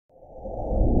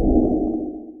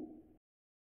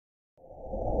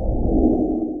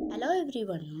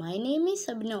everyone, my name is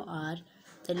Sabino R.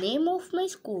 The name of my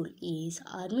school is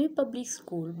Army Public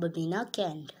School, Babina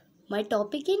Kent. My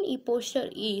topic in e-poster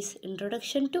is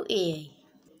Introduction to AI.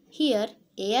 Here,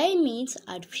 AI means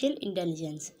Artificial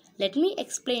Intelligence. Let me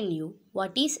explain you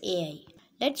what is AI.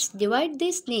 Let's divide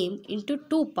this name into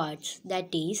two parts,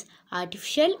 that is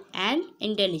Artificial and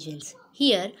Intelligence.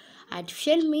 Here,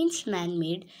 Artificial means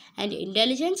man-made and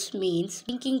Intelligence means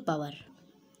thinking power.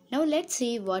 Now let's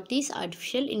see what is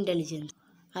artificial intelligence.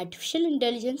 Artificial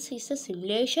intelligence is a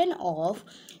simulation of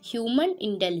human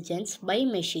intelligence by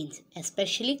machines,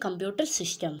 especially computer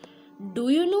systems. Do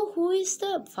you know who is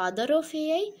the father of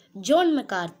AI? John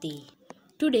McCarthy.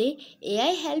 Today,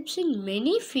 AI helps in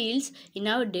many fields in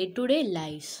our day-to-day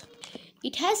lives.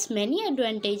 It has many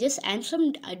advantages and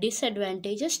some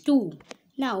disadvantages too.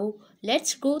 Now,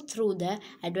 let's go through the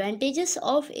advantages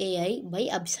of AI by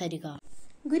Abhisarika.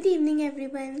 Good evening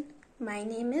everyone. My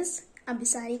name is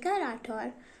Abhisarika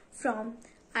Rathor from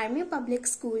Army Public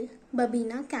School,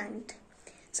 Babina Kent.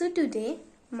 So today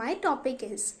my topic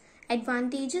is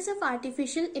Advantages of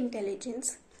Artificial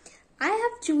Intelligence. I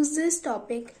have chosen this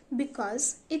topic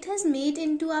because it has made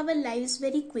into our lives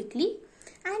very quickly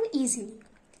and easily.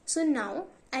 So now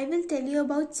I will tell you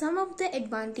about some of the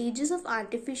advantages of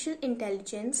artificial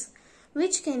intelligence,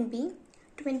 which can be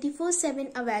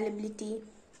 24/7 availability,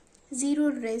 zero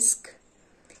risk,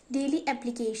 daily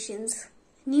applications,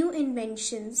 new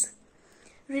inventions,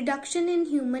 reduction in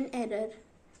human error,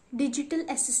 digital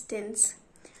assistance,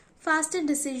 faster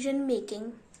decision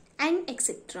making, and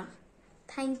etc.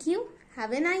 Thank you.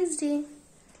 Have a nice day.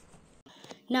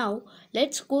 Now,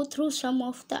 let's go through some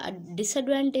of the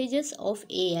disadvantages of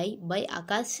AI by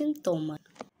Akash Singh Tomar.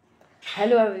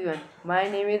 Hello everyone, my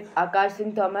name is Akash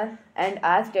Singh Tomar and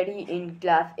I study in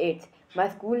class 8. My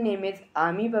school name is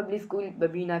Army Public School,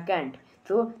 Babina Kent.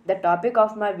 So, the topic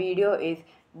of my video is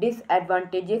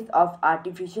Disadvantages of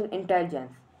Artificial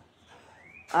Intelligence.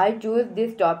 I chose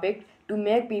this topic to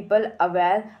make people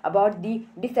aware about the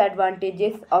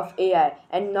disadvantages of AI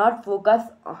and not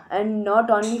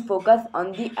only focus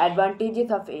on the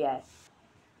advantages of AI.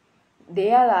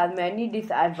 There are many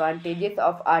disadvantages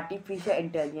of artificial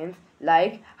intelligence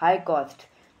like high cost.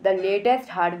 The latest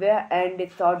hardware and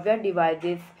software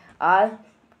devices are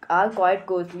quite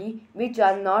costly, which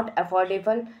are not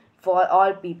affordable for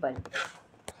all people.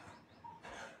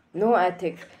 No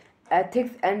ethics.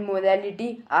 Ethics and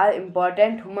morality are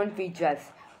important human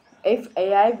features. If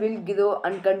AI will grow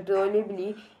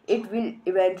uncontrollably, it will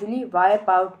eventually wipe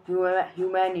out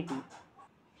humanity.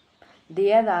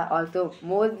 There are also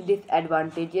more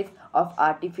disadvantages of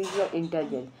artificial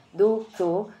intelligence.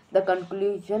 So the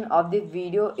conclusion of this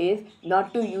video is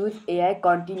not to use AI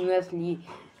continuously.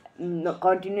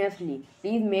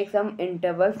 Please make some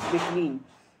intervals between.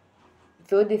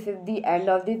 So this is the end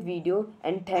of this video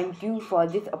and thank you for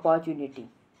this opportunity.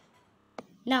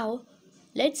 Now,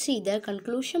 let's see the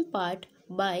conclusion part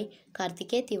by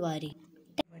Kartikeya Tiwari.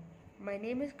 My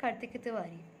name is Kartikeya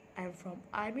Tiwari. I am from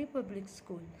Army Public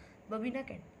School, Babina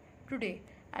Kent. Today,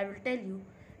 I will tell you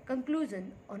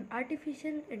conclusion on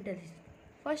artificial intelligence.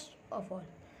 First of all,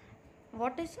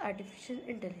 what is artificial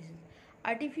intelligence?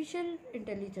 Artificial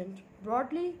intelligence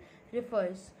broadly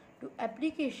refers to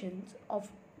applications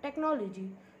of technology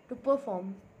to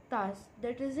perform tasks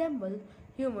that resemble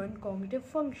human cognitive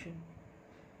function.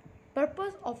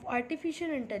 Purpose of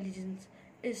artificial intelligence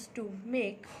is to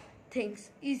make things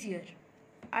easier.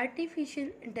 Artificial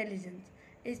intelligence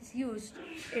is used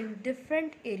in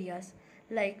different areas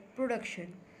like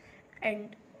production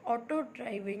and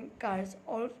auto-driving cars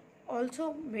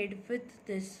also made with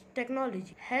this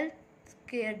technology.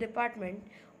 Healthcare department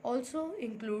also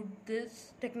include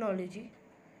this technology.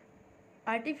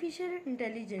 Artificial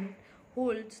intelligence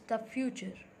holds the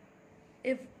future.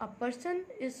 If a person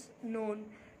is known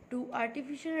to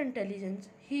artificial intelligence,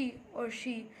 he or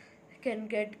she can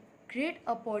get great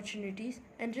opportunities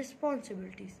and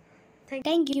responsibilities.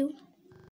 Thank you.